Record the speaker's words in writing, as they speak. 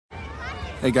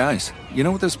Hey guys, you know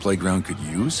what this playground could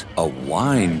use? A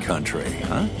wine country,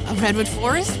 huh? A redwood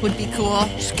forest would be cool.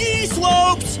 Ski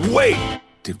slopes! Wait!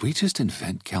 Did we just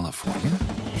invent California?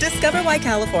 Discover why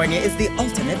California is the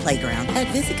ultimate playground at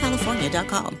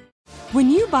visitcalifornia.com. When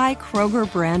you buy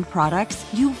Kroger brand products,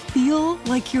 you feel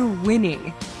like you're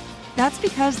winning. That's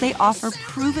because they offer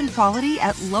proven quality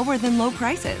at lower than low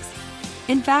prices.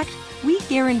 In fact, we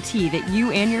guarantee that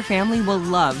you and your family will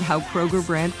love how Kroger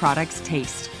brand products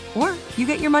taste, or you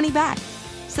get your money back.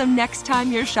 So next time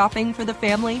you're shopping for the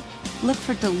family, look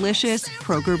for delicious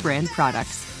Kroger brand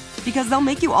products, because they'll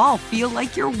make you all feel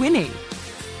like you're winning.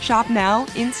 Shop now,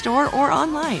 in-store, or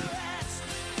online.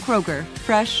 Kroger,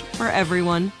 fresh for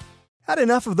everyone. Had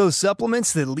enough of those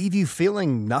supplements that leave you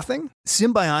feeling nothing?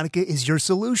 Symbiotica is your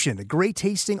solution to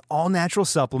great-tasting, all-natural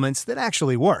supplements that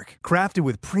actually work. Crafted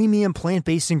with premium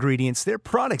plant-based ingredients, their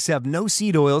products have no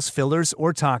seed oils, fillers,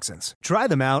 or toxins. Try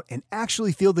them out and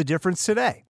actually feel the difference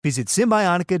today. Visit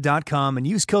Symbiotica.com and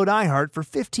use code IHEART for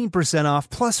 15% off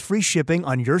plus free shipping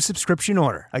on your subscription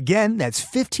order. Again, that's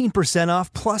 15%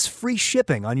 off plus free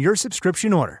shipping on your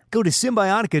subscription order. Go to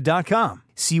Symbiotica.com,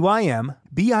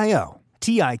 Symbiotika.com.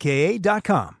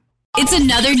 It's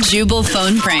another Jubal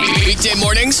phone prank. Weekday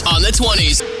mornings on the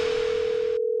 20s.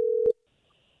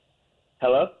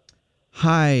 Hello?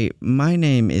 Hi, my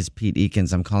name is Pete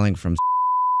Ekens. I'm calling from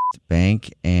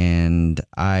bank, and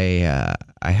I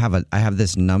have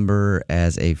this number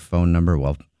as a phone number.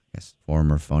 Well, I guess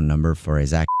former phone number for a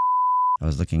Zach. I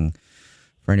was looking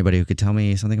for anybody who could tell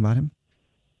me something about him.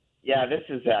 Yeah, this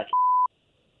is Zach.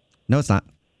 No, it's not.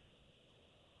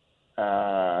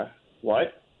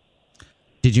 What?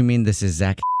 Did you mean this is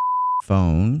Zach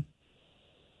phone?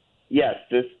 Yes,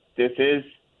 this is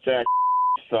Zach's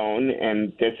phone,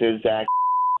 and this is Zach.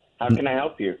 How can I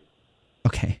help you?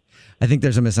 Okay. I think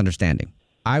there's a misunderstanding.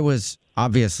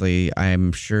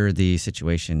 I'm sure the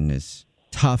situation is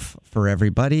tough for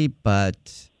everybody,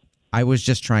 but I was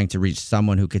just trying to reach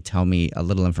someone who could tell me a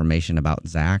little information about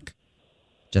Zach,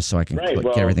 just so I can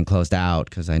get everything closed out,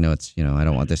 because I know it's, I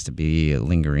don't want this to be a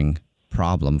lingering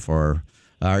problem for,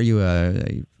 are you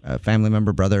a family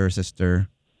member, brother, sister,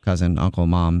 cousin, uncle,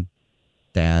 mom,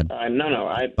 dad?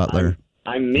 No, butler?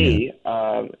 I'm me.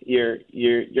 Yeah.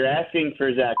 You're asking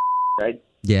for Zach, right?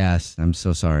 Yes, I'm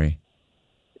so sorry.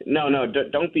 No,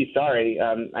 don't be sorry.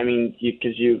 I mean,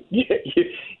 because you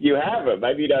have him.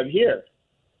 I mean, I'm here.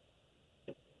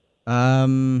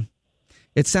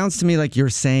 It sounds to me like you're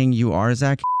saying you are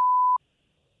Zach.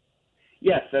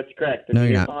 Yes, that's correct. No,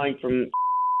 you're not. Calling from,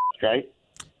 right?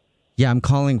 Yeah, I'm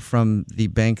calling from the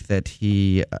bank that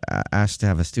he asked to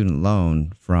have a student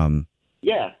loan from.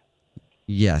 Yeah.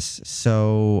 Yes,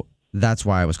 so that's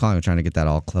why I was calling. I'm trying to get that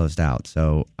all closed out.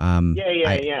 So,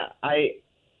 Yeah.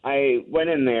 I went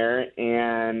in there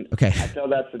and I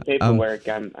filled out some paperwork.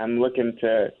 I'm looking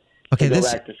to go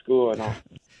back to school and all.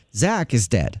 Zach is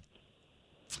dead.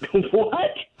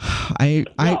 What?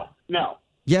 No.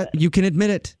 Yeah, you can admit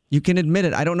it.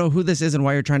 I don't know who this is and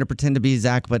why you're trying to pretend to be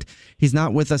Zach, but he's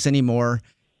not with us anymore.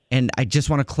 And I just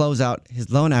want to close out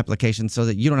his loan application so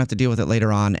that you don't have to deal with it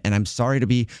later on. And I'm sorry to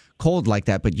be cold like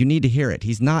that, but you need to hear it.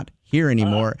 He's not here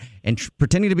anymore, and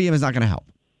pretending to be him is not going to help.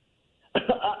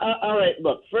 All right,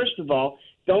 look, first of all,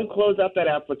 don't close out that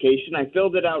application. I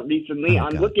filled it out recently.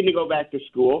 I'm looking to go back to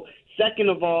school. Second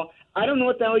of all, I don't know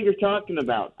what the hell you're talking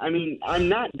about. I mean, I'm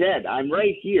not dead. I'm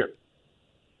right here.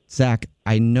 Zach,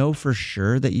 I know for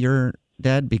sure that you're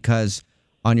dead because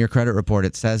on your credit report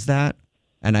it says that,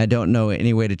 and I don't know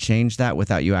any way to change that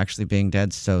without you actually being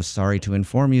dead. So sorry to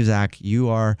inform you, Zach, you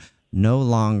are no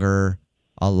longer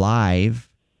alive.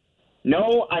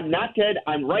 No, I'm not dead.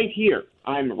 I'm right here.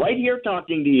 I'm right here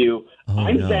talking to you.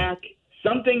 I'm Zach.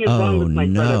 Something is wrong with my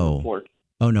credit report.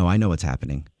 Oh, no, I know what's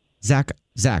happening. Zach,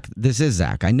 this is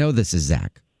Zach. I know this is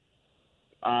Zach.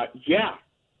 Yeah.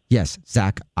 Yes,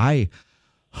 Zach,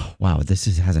 wow,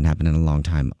 hasn't happened in a long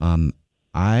time.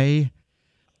 I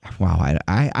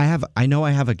know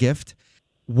I have a gift.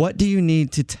 What do you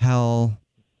need to tell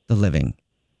the living?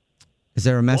 Is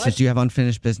there a message? Do you have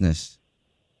unfinished business?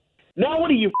 Now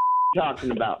what are you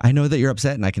talking about? I know that you're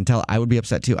upset, and I can tell I would be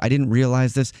upset too. I didn't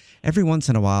realize this. Every once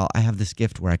in a while, I have this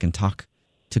gift where I can talk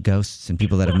to ghosts and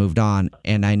people that have moved on,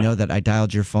 and I know that I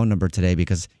dialed your phone number today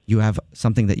because you have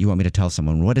something that you want me to tell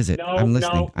someone. What is it? I'm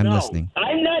listening. I'm listening.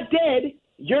 I'm not dead.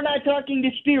 You're not talking to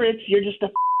spirits. You're just a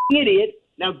idiot.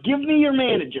 Now give me your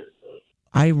manager.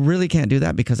 I really can't do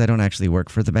that because I don't actually work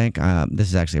for the bank. This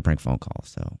is actually a prank phone call,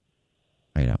 so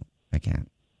I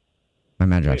can't. My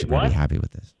manager actually would be happy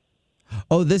with this.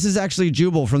 Oh, this is actually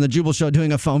Jubal from the Jubal Show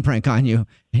doing a phone prank on you,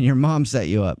 and your mom set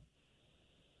you up.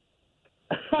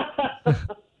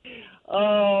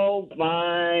 Oh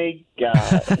my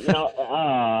God! No,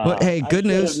 Well, hey, good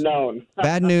news. Known.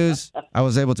 Bad news. I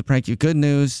was able to prank you. Good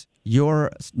news. You're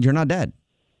not dead.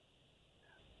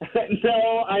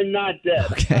 No, I'm not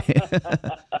dead. Okay.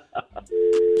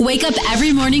 Wake up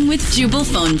every morning with Jubal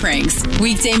phone pranks.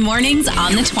 Weekday mornings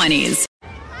on the 20s.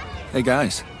 Hey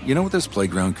guys, you know what this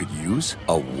playground could use?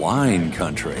 A wine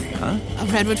country, huh? A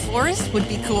redwood forest would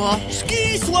be cool.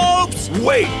 Ski slopes!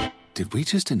 Wait! Did we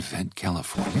just invent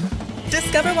California?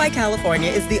 Discover why California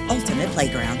is the ultimate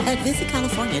playground at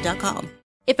visitcalifornia.com.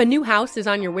 If a new house is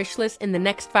on your wish list in the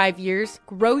next 5 years,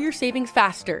 grow your savings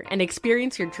faster and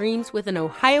experience your dreams with an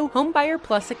Ohio Homebuyer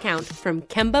Plus account from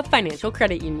Kemba Financial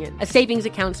Credit Union. A savings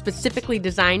account specifically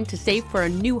designed to save for a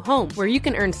new home where you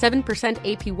can earn 7%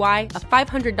 APY,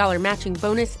 a $500 matching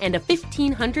bonus, and a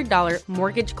 $1,500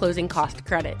 mortgage closing cost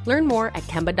credit. Learn more at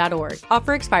Kemba.org.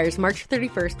 Offer expires March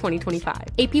 31st, 2025.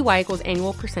 APY equals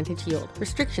annual percentage yield.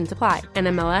 Restrictions apply.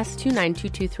 NMLS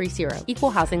 292230.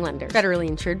 Equal housing lender. Federally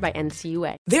insured by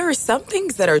NCUA. There are some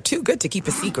things that are too good to keep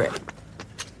a secret.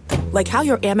 Like how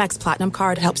your Amex Platinum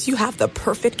card helps you have the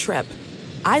perfect trip.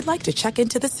 I'd like to check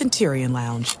into the Centurion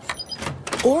Lounge.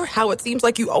 Or how it seems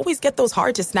like you always get those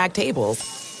hard-to-snag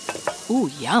tables.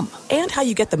 Ooh, yum. And how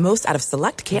you get the most out of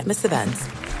select can't-miss events.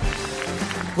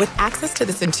 With access to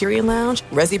the Centurion Lounge,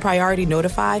 Resi Priority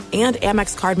Notified, and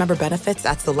Amex card member benefits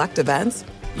at select events,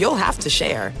 you'll have to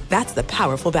share. That's the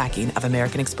powerful backing of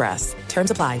American Express.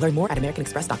 Terms apply. Learn more at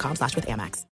americanexpress.com/withAmex.